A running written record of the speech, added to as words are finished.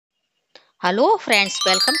Hello friends,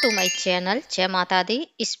 welcome to my channel. जय माता दी।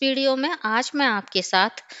 इस वीडियो में आज मैं आपके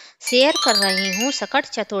साथ शेयर कर रही हूँ सकट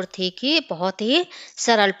चतुर्थी की बहुत ही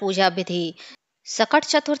सरल पूजा विधि। सकट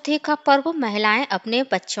चतुर्थी का पर्व महिलाएं अपने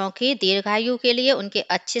बच्चों की दीर्घायु के लिए, उनके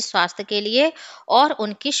अच्छे स्वास्थ्य के लिए और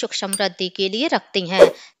उनकी सुख समृद्धि के लिए रखती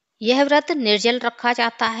हैं। यह व्रत निर्जल रखा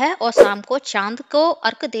जाता है और शाम को चांद को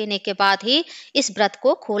अर्घ देने के बाद ही इस व्रत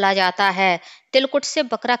को खोला जाता है। तिलकुट से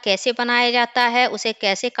बकरा कैसे बनाया जाता है, उसे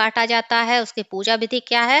कैसे काटा जाता है, उसकी पूजा विधि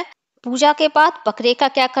क्या है, पूजा के बाद बकरे का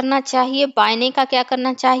क्या करना चाहिए, बायने का क्या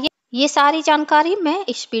करना चाहिए, ये सारी जानकारी मैं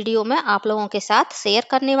इस वीडियो में आप लोगों के साथ शेयर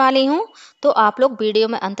करने वाली हूँ। तो आप लोग वीडियो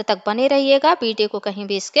में अंत तक बने रहिएगा, वीडियो को कहीं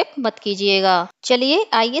भी स्किप मत कीजिएगा। चलिए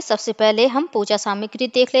आइए सबसे पहले हम पूजा सामग्री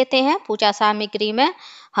देख लेते हैं। पूजा सामग्री में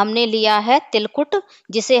हमने लिया है तिलकुट,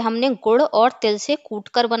 जिसे हमने गुड़ और तिल से कूट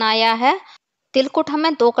कर बनाया है। तिलकुट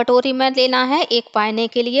हमें 2 कटोरी में लेना है, एक बायने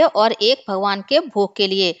के लिए और एक भगवान के भोग के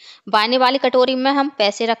लिए। बायने वाली कटोरी में हम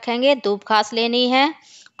पैसे रखेंगे, दूब घास लेनी है।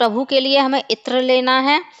 प्रभु के लिए हमें इत्र लेना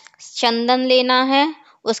है, चंदन लेना है।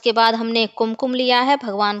 उसके बाद हमने कुमकुम लिया है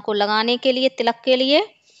भगवान को लगाने के लिए, तिलक के लिए।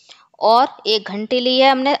 और एक घंटी ली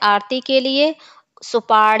है हमने आरती के लिए।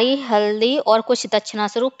 सुपारी, हल्दी और कुछ दक्षिणा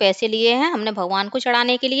स्वरूप पैसे लिए हैं हमने भगवान को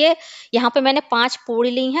चढ़ाने के लिए। यहाँ पे मैंने 5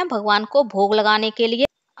 पूड़ी ली हैं भगवान को भोग लगाने के लिए।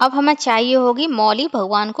 अब हमें चाहिए होगी मौली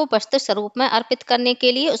भगवान को वस्त्र स्वरूप में अर्पित करने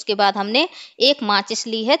के लिए। उसके बाद हमने एक माचिस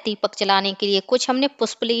ली है दीपक जलाने के लिए। कुछ हमने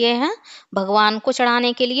पुष्प लिए हैं भगवान को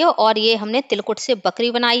चढ़ाने के लिए। और ये हमने तिलकुट से बकरी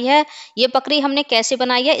बनाई है। ये बकरी हमने कैसे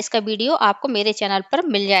बनाई है इसका वीडियो आपको मेरे चैनल पर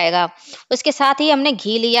मिल जाएगा। उसके साथ ही हमने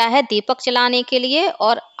घी लिया है दीपक जलाने के लिए,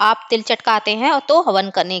 और आप तिल चटकाते हैं तो हवन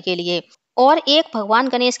करने के लिए। और एक भगवान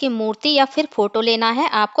गणेश की मूर्ति या फिर फोटो लेना है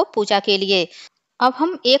आपको पूजा के लिए। अब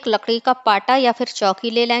हम एक लकड़ी का पाटा या फिर चौकी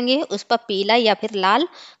ले लेंगे, उस पर पीला या फिर लाल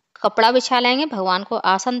कपड़ा बिछा लेंगे भगवान को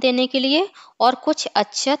आसन देने के लिए। और कुछ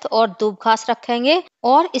अक्षत और दूब घास रखेंगे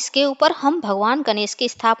और इसके ऊपर हम भगवान गणेश की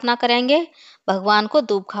स्थापना करेंगे। भगवान को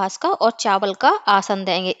दूब घास का और चावल का आसन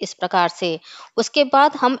देंगे इस प्रकार से। उसके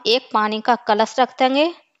बाद हम एक पानी का कलश रख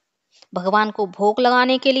देंगे भगवान को भोग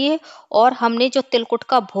लगाने के लिए। और हमने जो तिलकुट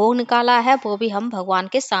का भोग निकाला है वो भी हम भगवान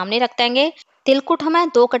के सामने रख देंगे। तिलकुट हमें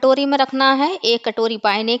 2 कटोरी में रखना है, एक कटोरी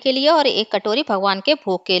बायने के लिए और एक कटोरी भगवान के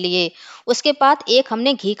भोग के लिए। उसके बाद एक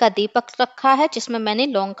हमने घी का दीपक रखा है जिसमें मैंने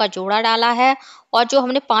लौंग का जोड़ा डाला है। और जो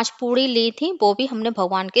हमने 5 पूड़ी ली थी वो भी हमने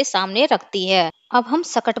भगवान के सामने रख दी है। अब हम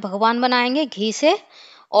सकट भगवान बनाएंगे घी से।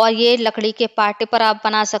 और ये लकड़ी के पाटे पर आप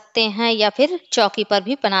बना सकते हैं या फिर चौकी पर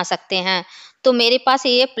भी बना सकते हैं। तो मेरे पास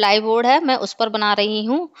ये प्लाईवुड है, मैं उस पर बना रही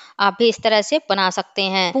हूँ। आप भी इस तरह से बना सकते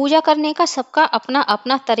हैं। पूजा करने का सबका अपना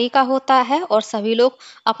अपना तरीका होता है और सभी लोग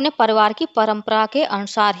अपने परिवार की परंपरा के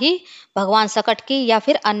अनुसार ही भगवान सकट की या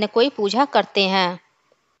फिर अन्य कोई पूजा करते हैं।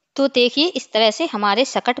 तो देखिए इस तरह से हमारे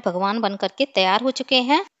सकट भगवान बन करके तैयार हो चुके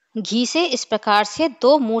हैं। घी से इस प्रकार से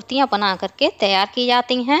 2 मूर्तियां बना करके तैयार की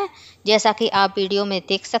जाती हैं, जैसा कि आप वीडियो में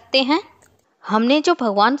देख सकते हैं। हमने जो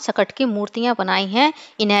भगवान सकट की मूर्तियां बनाई हैं,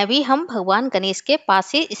 इन्हें भी हम भगवान गणेश के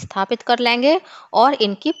पास ही स्थापित कर लेंगे और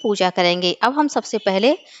इनकी पूजा करेंगे। अब हम सबसे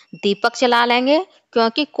पहले दीपक जला लेंगे,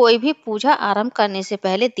 क्योंकि कोई भी पूजा आरंभ करने से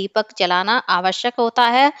पहले दीपक जलाना आवश्यक होता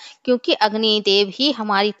है। क्योंकि अग्नि देव ही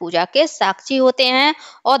हमारी पूजा के साक्षी होते हैं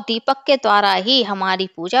और दीपक के द्वारा ही हमारी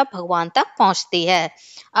पूजा भगवान तक पहुंचती है।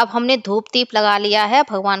 अब हमने धूप दीप लगा लिया है,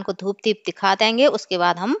 भगवान को धूप दीप दिखा देंगे। उसके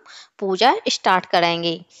बाद हम पूजा स्टार्ट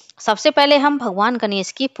करेंगे। सबसे पहले हम भगवान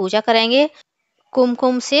गणेश की पूजा करेंगे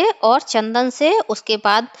कुमकुम से और चंदन से। उसके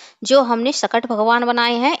बाद जो हमने सकट भगवान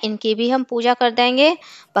बनाए हैं इनकी भी हम पूजा कर देंगे।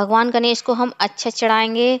 भगवान गणेश को हम अच्छा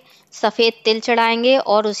चढ़ाएंगे, सफ़ेद तिल चढ़ाएंगे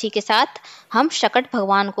और उसी के साथ हम सकट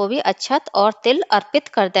भगवान को भी अक्षत और तिल अर्पित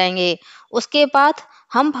कर देंगे। उसके बाद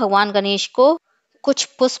हम भगवान गणेश को कुछ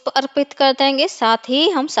पुष्प अर्पित कर देंगे, साथ ही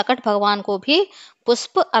हम सकट भगवान को भी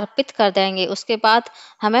पुष्प अर्पित कर देंगे। उसके बाद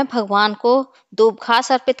हमें भगवान को दूब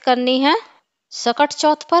घास अर्पित करनी है। सकट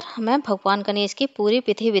चौथ पर हमें भगवान गणेश की पूरी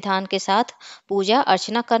विधि विधान के साथ पूजा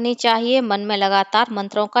अर्चना करनी चाहिए। मन में लगातार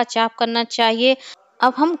मंत्रों का जाप करना चाहिए।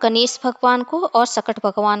 अब हम गणेश भगवान को और सकट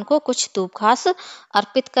भगवान को कुछ दूब घास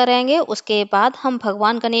अर्पित करेंगे। उसके बाद हम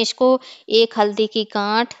भगवान गणेश को एक हल्दी की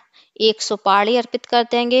गांठ, एक सुपारी अर्पित कर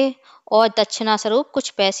देंगे और दक्षिणा स्वरूप कुछ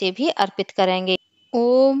पैसे भी अर्पित करेंगे।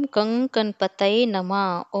 ओम गंग गणपतये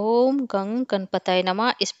नमः, ओम गंग गणपतये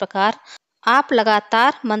नमः। इस प्रकार आप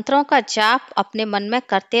लगातार मंत्रों का जाप अपने मन में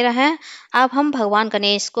करते रहें। अब हम भगवान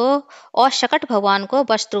गणेश को और सकट भगवान को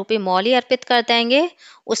वस्त्र रूपी मौली अर्पित कर देंगे।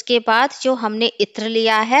 उसके बाद जो हमने इत्र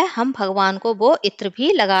लिया है हम भगवान को वो इत्र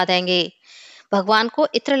भी लगा देंगे। भगवान को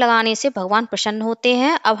इत्र लगाने से भगवान प्रसन्न होते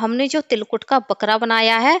हैं। अब हमने जो तिलकुट का बकरा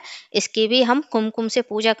बनाया है, इसकी भी हम कुमकुम से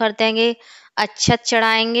पूजा कर देंगे, अक्षत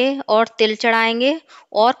चढ़ाएंगे और तिल चढ़ाएंगे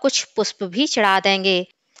और कुछ पुष्प भी चढ़ा देंगे।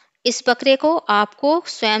 इस बकरे को आपको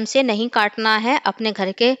स्वयं से नहीं काटना है, अपने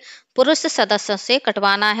घर के पुरुष सदस्य से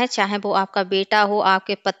कटवाना है, चाहे वो आपका बेटा हो,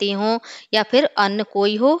 आपके पति हो या फिर अन्य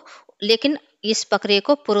कोई हो। लेकिन इस बकरे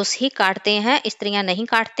को पुरुष ही काटते हैं, स्त्रियां नहीं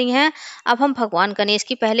काटती हैं। अब हम भगवान गणेश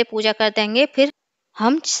की पहले पूजा कर देंगे, फिर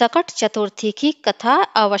हम सकट चतुर्थी की कथा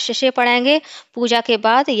अवश्य से पढ़ेंगे। पूजा के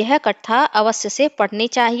बाद यह कथा अवश्य से पढ़नी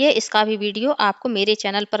चाहिए। इसका भी वीडियो आपको मेरे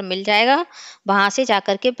चैनल पर मिल जाएगा, वहां से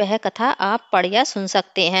जाकर के वह कथा आप पढ़ या सुन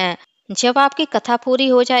सकते हैं। जब आपकी कथा पूरी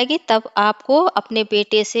हो जाएगी तब आपको अपने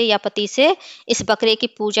बेटे से या पति से इस बकरे की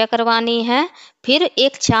पूजा करवानी है। फिर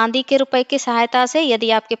एक चांदी के रुपए की सहायता से, यदि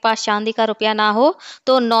आपके पास चांदी का रुपया ना हो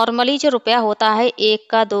तो नॉर्मली जो रुपया होता है 1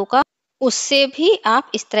 का 2 का, उससे भी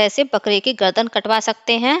आप इस तरह से बकरे की गर्दन कटवा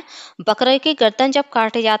सकते हैं। बकरे की गर्दन जब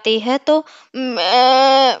काटी जाती है तो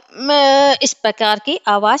इस प्रकार की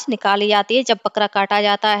आवाज निकाली जाती है। जब बकरा काटा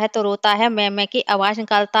जाता है तो रोता है, मैं की आवाज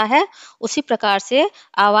निकालता है, उसी प्रकार से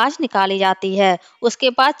आवाज निकाली जाती है। उसके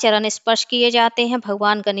बाद चरण स्पर्श किए जाते हैं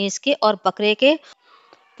भगवान गणेश के और बकरे के।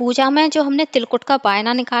 पूजा में जो हमने तिलकुट का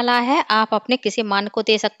बायना निकाला है, आप अपने किसी मान को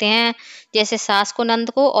दे सकते हैं, जैसे सास को, नंद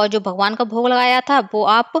को, और जो भगवान का भोग लगाया था वो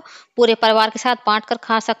आप पूरे परिवार के साथ बांट कर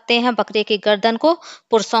खा सकते हैं। बकरे की गर्दन को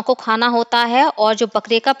पुरुषों को खाना होता है और जो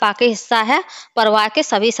बकरे का बाकी हिस्सा है परिवार के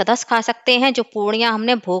सभी सदस्य खा सकते हैं। जो पूर्णियां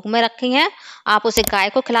हमने भोग में रखी हैं, आप उसे गाय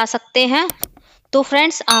को खिला सकते हैं। तो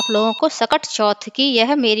फ्रेंड्स, आप लोगों को सकट चौथ की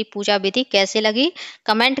यह मेरी पूजा विधि कैसे लगी,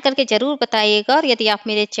 कमेंट करके जरूर बताइएगा। और यदि आप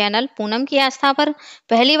मेरे चैनल पूनम की आस्था पर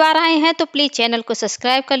पहली बार आए हैं तो प्लीज चैनल को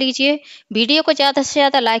सब्सक्राइब कर लीजिए। वीडियो को ज्यादा से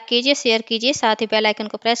ज्यादा लाइक कीजिए, शेयर कीजिए, साथ ही बेल आइकन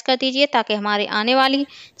को प्रेस कर दीजिए ताकि हमारी आने वाली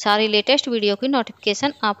सारी लेटेस्ट वीडियो की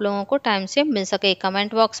नोटिफिकेशन आप लोगों को टाइम से मिल सके।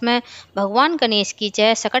 कमेंट बॉक्स में भगवान गणेश की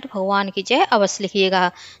जय, सकट भगवान की जय अवश्य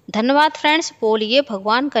लिखिएगा। धन्यवाद फ्रेंड्स। बोलिए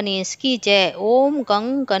भगवान गणेश की जय। ओम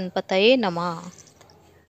गंग गणपतये नमः।